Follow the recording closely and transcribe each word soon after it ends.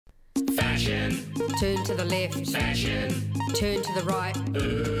Fashion. Turn to the left. Fashion. Turn to the right.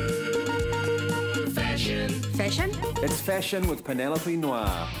 Fashion. Fashion? It's Fashion with Penelope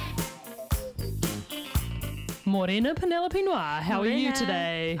Noir. Morena Penelope Noir, how are you Morena.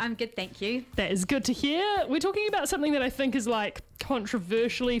 today? I'm good, thank you. That is good to hear. We're talking about something that I think is like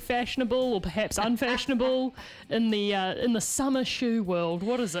controversially fashionable or perhaps unfashionable in the summer shoe world.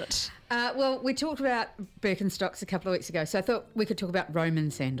 What is it? Well, we talked about Birkenstocks a couple of weeks ago, so I thought we could talk about Roman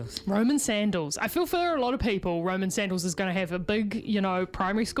sandals. Roman sandals. I feel for a lot of people, Roman sandals is going to have a big,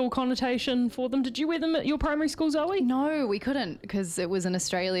 primary school connotation for them. Did you wear them at your primary school, Zoe? No, we couldn't because it was in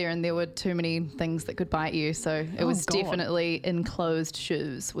Australia and there were too many things that could bite you. So it was God. definitely enclosed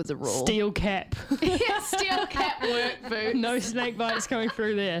shoes was a rule. Steel cap. Yeah, steel cap work boots. No snake bites coming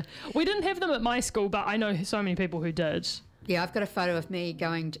through there. We didn't have them at my school, but I know so many people who did. Yeah, I've got a photo of me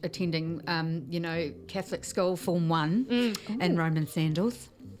attending, Catholic school, Form 1, in Roman sandals.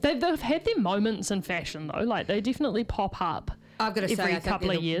 They've had their moments in fashion, though. Like, they definitely pop up. I've got to say, every I think couple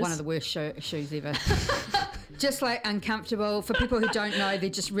they're of years. one of the worst shoes ever. Just like uncomfortable. For people who don't know,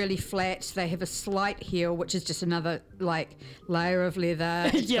 they're just really flat. They have a slight heel, which is just another layer of leather.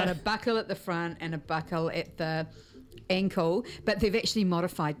 It's Yeah. got a buckle at the front and a buckle at the ankle, but they've actually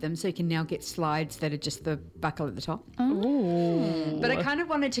modified them so you can now get slides that are just the buckle at the top. Ooh. But I kind of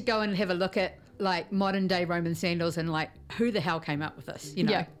wanted to go and have a look at modern day Roman sandals and who the hell came up with this,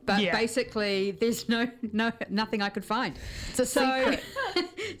 Yeah. But Yeah. basically there's nothing I could find. It's a secret.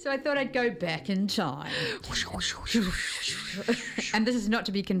 So I thought I'd go back in time. And this is not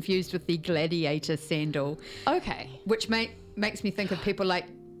to be confused with the gladiator sandal, Okay. which makes me think of people like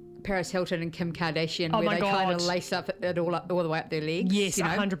Paris Hilton and Kim Kardashian, Oh where my they kind God. of lace up it all the way up their legs. Yes,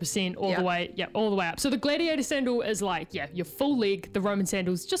 100% all Yeah. the way. Yeah, all the way up. So the gladiator sandal is your full leg. The Roman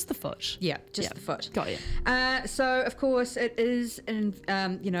sandal's just the foot. Yeah, just the foot. Got you. So, of course, it is,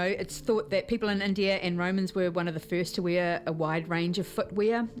 it's thought that people in India and Romans were one of the first to wear a wide range of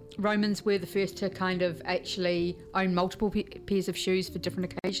footwear. Romans were the first to kind of actually own multiple pairs of shoes for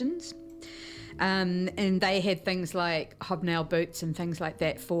different occasions. And they had things like hobnail boots and things like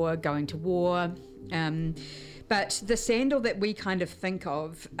that for going to war. But the sandal that we kind of think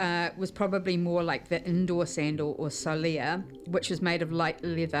of was probably more like the indoor sandal or solea, which was made of light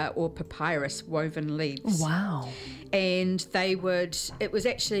leather or papyrus woven leaves. Wow. And it was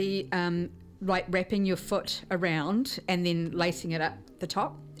actually like wrapping your foot around and then lacing it up the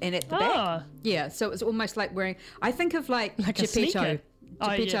top and at the back. Yeah, so it was almost like wearing, I think of like a Geppetto. sneaker. Oh,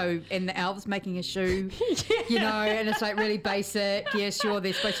 yeah. Geppetto and the elves making a shoe, and it's like really basic. Yeah, sure,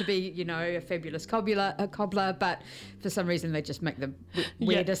 they're supposed to be, a fabulous cobbler, but for some reason they just make the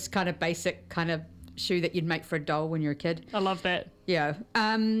weirdest kind of basic kind of shoe that you'd make for a doll when you're a kid. I love that. Yeah.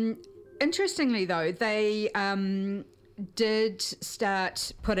 Interestingly, though, they did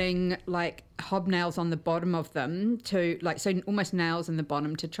start putting hobnails on the bottom of them so almost nails in the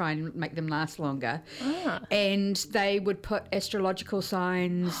bottom to try and make them last longer. And they would put astrological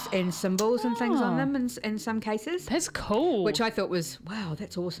signs and symbols and things on them in some cases. That's cool. Which I thought was, wow,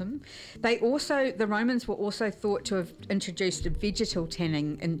 that's awesome. The Romans were also thought to have introduced vegetal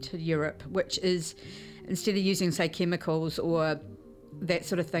tanning into Europe, which is, instead of using, say, chemicals or that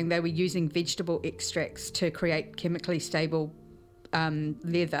sort of thing, they were using vegetable extracts to create chemically stable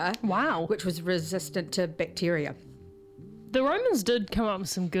leather. Wow. Which was resistant to bacteria. The Romans did come up with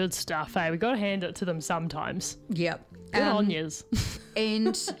some good stuff, eh? We got to hand it to them sometimes. Yep. Good on yous.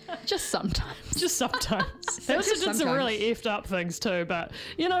 And Just sometimes. Just sometimes. They also Just did some sometimes. really effed up things too, but,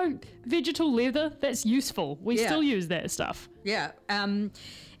 vegetal leather, that's useful. We Yeah. still use that stuff. yeah.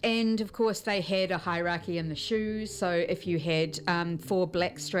 And of course, they had a hierarchy in the shoes. So if you had 4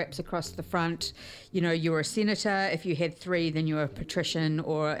 black straps across the front, you were a senator. If you had 3, then you were a patrician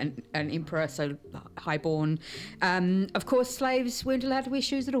or an emperor, so highborn. Of course, slaves weren't allowed to wear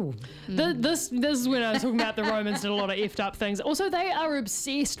shoes at all. This is when I was talking about the Romans did a lot of effed up things. Also, they are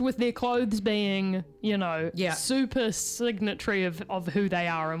obsessed with their clothes being, super signatory of who they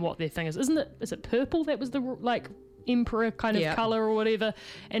are and what their thing is. Is it purple? That was the emperor kind of colour or whatever.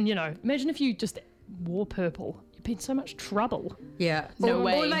 And, imagine if you just wore purple. You'd be in so much trouble. Yeah. No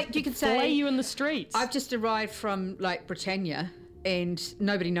way. Or you could Flay say, you in the streets. I've just arrived from Britannia and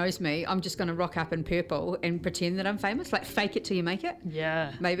nobody knows me. I'm just going to rock up in purple and pretend that I'm famous. Fake it till you make it.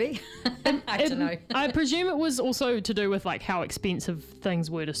 Yeah. Maybe. I don't know. I presume it was also to do with how expensive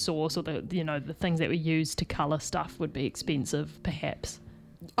things were to source, or the things that were used to colour stuff would be expensive, perhaps.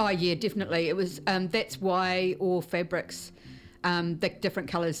 Oh yeah, definitely. It was. That's why all fabrics The different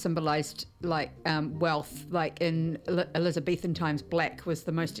colours symbolised like wealth. Like in Elizabethan times, black was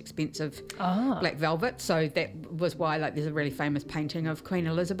the most expensive black velvet. So that was why like there's a really famous painting of Queen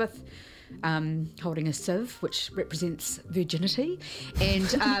Elizabeth holding a sieve, which represents virginity,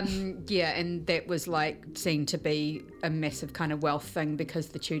 and and that was like seen to be a massive kind of wealth thing because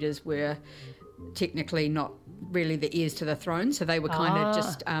the Tudors were technically not really the heirs to the throne, so they were kind of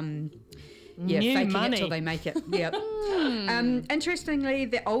just faking money. it till they make it. Yeah. Interestingly,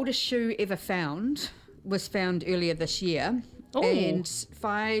 the oldest shoe ever found was found earlier this year. Ooh. And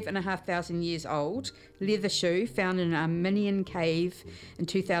 5,500 years old, leather shoe found in an Armenian cave in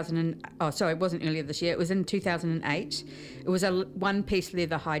 2000. It wasn't earlier this year. It was in 2008. It was a one-piece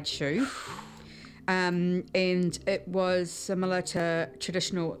leather hide shoe, and it was similar to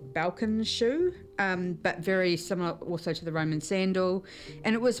traditional Balkan shoe, but very similar also to the Roman sandal,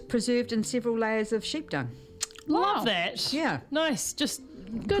 and it was preserved in several layers of sheep dung. Love that. Yeah. Nice. Just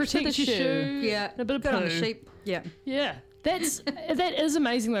Good protect for the your shoe. Yeah, and a bit of good on the poo. sheep. Yeah. Yeah. That is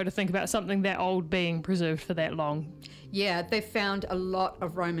amazing though to think about something that old being preserved for that long. Yeah, they found a lot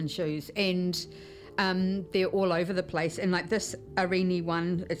of Roman shoes, and they're all over the place. And like this Arini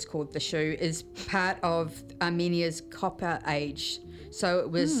one, it's called the shoe, is part of Armenia's Copper Age. So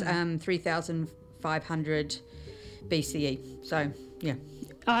it was 3,500 BCE. So yeah.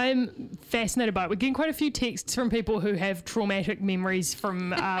 I'm fascinated by it. We're getting quite a few texts from people who have traumatic memories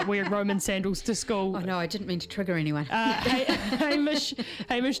from wearing Roman sandals to school. Oh no, I didn't mean to trigger anyone. Hamish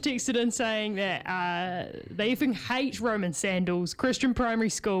texted in saying that they even hate Roman sandals, Christian primary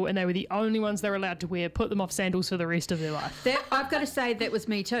school, and they were the only ones they were allowed to wear, put them off sandals for the rest of their life. I've got to say that was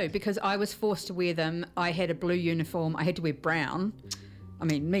me too, because I was forced to wear them. I had a blue uniform. I had to wear brown. I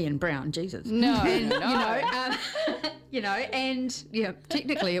mean, me and brown, Jesus. No, and, no. And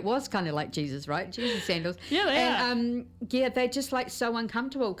technically it was kind of like Jesus, right? Jesus sandals. Yeah, they are. They're just like so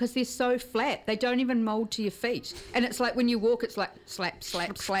uncomfortable because they're so flat. They don't even mold to your feet. And it's like when you walk, it's like slap,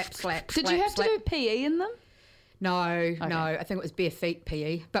 slap, slap, slap. Did slap, you have slap. to do PE in them? No. I think it was bare feet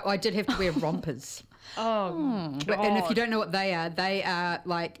PE. But I did have to wear rompers. Oh, God. And if you don't know what they are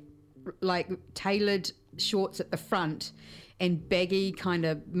like tailored shorts at the front and baggy, kind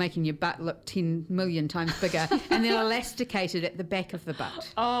of making your butt look 10 million times bigger, and then elasticated at the back of the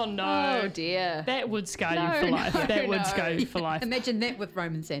butt. Oh, no. Oh, dear. That would scar you for life. That would scar you for life. Imagine that with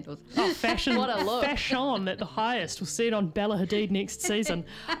Roman sandals. Oh, fashion. What a look. Fashion at the highest. We'll see it on Bella Hadid next season.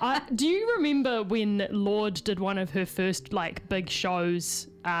 Do you remember when Lorde did one of her first like big shows?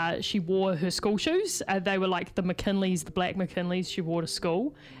 She wore her school shoes. They were like the McKinleys, the black McKinleys she wore to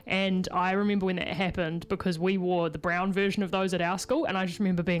school. And I remember when that happened because we wore the brown version of those at our school. And I just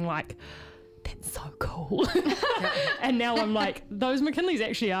remember being like, that's so cool. And now I'm like, those McKinleys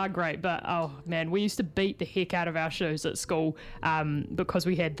actually are great. But oh man, we used to beat the heck out of our shoes at school because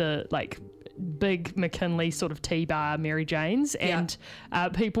we had the like big McKinley sort of T-bar Mary Janes, and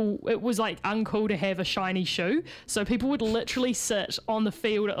people, it was like uncool to have a shiny shoe, so people would literally sit on the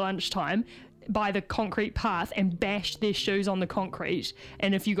field at lunchtime by the concrete path and bash their shoes on the concrete,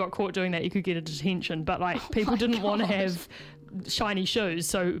 and if you got caught doing that you could get a detention. But like people didn't want to have shiny shoes,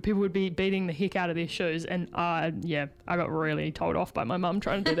 so people would be beating the heck out of their shoes. And I got really told off by my mum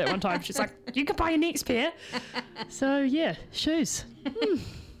trying to do that one time. She's like, you can buy your next pair. So yeah, shoes.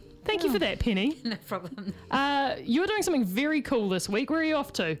 Thank you for that, Penny. No problem. You're doing something very cool this week. Where are you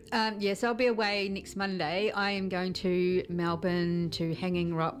off to? Yes, I'll be away next Monday. I am going to Melbourne to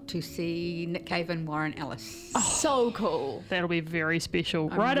Hanging Rock to see Nick Cave and Warren Ellis. Oh, so cool. That'll be very special.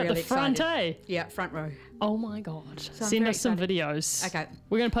 I'm right at really the front, excited. Yeah, front row. Oh my God. So I'm Send very us some excited. videos. Okay.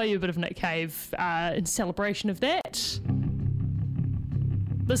 We're going to play you a bit of Nick Cave in celebration of that.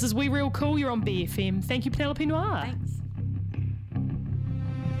 This is We Real Cool. You're on BFM. Thank you, Penelope Noir. Thanks.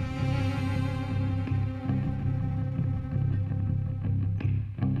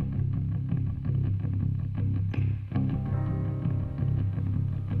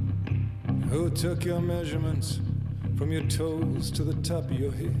 Who took your measurements from your toes to the top of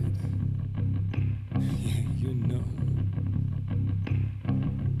your head? Yeah, you know.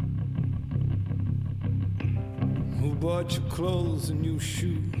 Who bought your clothes and new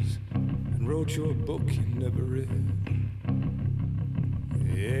shoes and wrote your book you never read?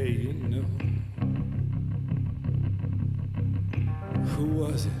 Yeah, you know. Who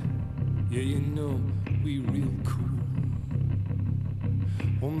was it? Yeah, you know, we real cool.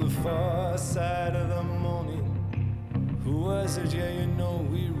 On the far side of the morning, who was it? Yeah, you know,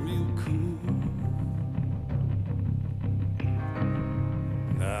 we real cool.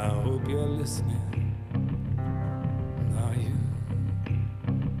 Now I hope you're listening. Are you?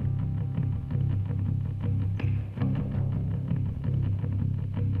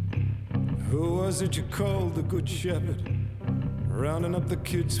 was it you called the Good Shepherd, rounding up the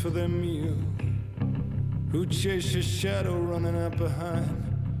kids for their meal? Who chased your shadow running up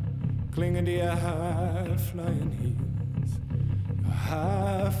behind, clinging to your high-flying heels? Your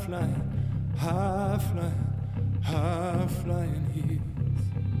high-flying, high-flying, high-flying heels.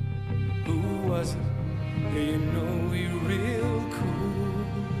 Who was it? Yeah, you know we real cool.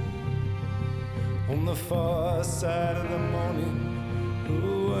 On the far side of the morning,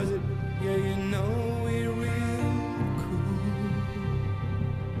 who was it? Yeah, you know we real cool.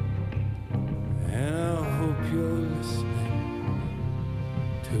 And I hope you're listening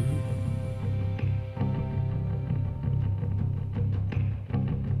too.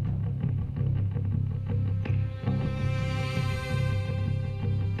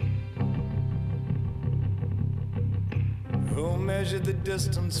 Who measured the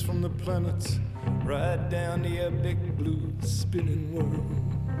distance from the planets right down to your big blue spinning world?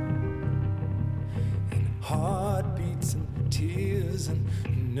 And heartbeats and tears and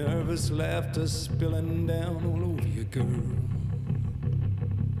nervous laughter spilling down all over you, girl.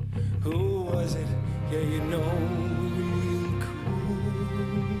 Who was it? Yeah, you know we're real cool.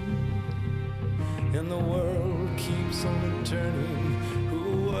 And the world keeps on turning.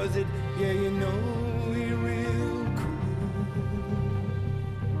 Who was it? Yeah, you know we're real cool.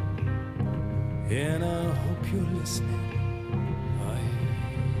 And I hope you're listening. Oh,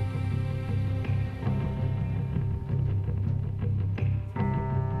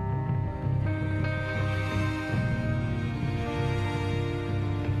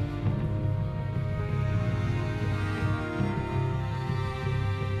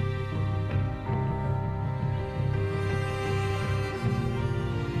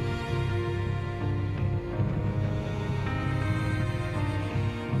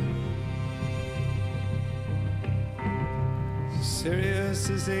 Sirius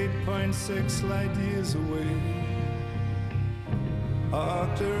is 8.6 light years away.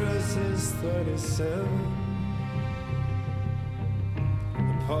 Arcturus is 37.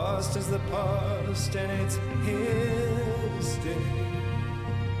 The past is the past and it's here to stay.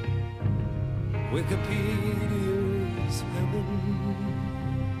 Wikipedia's heaven.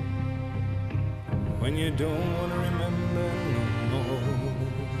 When you don't want to remember no more.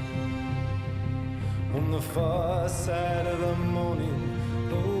 On the far side of the morning,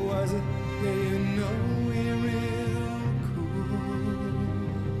 oh, was it? Yeah, you know we're real cool.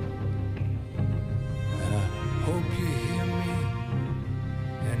 And I hope you hear me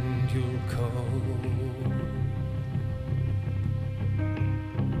and you'll call.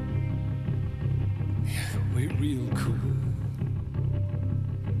 Yeah, we're real cool.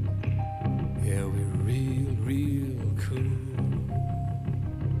 Yeah, we're real cool.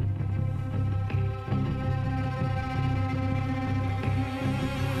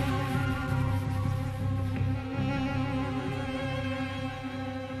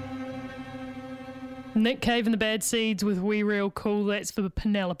 Nick Cave and the Bad Seeds with We Real Cool. That's for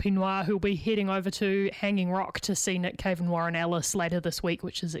Penelope Noir, who'll be heading over to Hanging Rock to see Nick Cave and Warren Ellis later this week,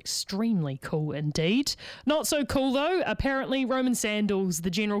 which is extremely cool indeed. Not so cool though. Apparently Roman Sandals, the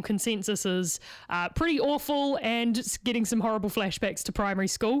general consensus is pretty awful and getting some horrible flashbacks to primary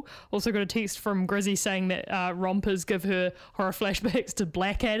school. Also got a text from Grizzy saying that rompers give her horror flashbacks to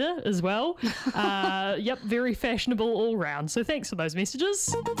Blackadder as well. Yep, very fashionable all round. So thanks for those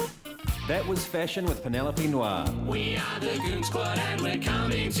messages. That was Fashion with Penelope Noir. We are the Goon Squad and we're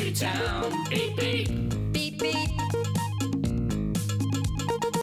coming to town. Beep, beep.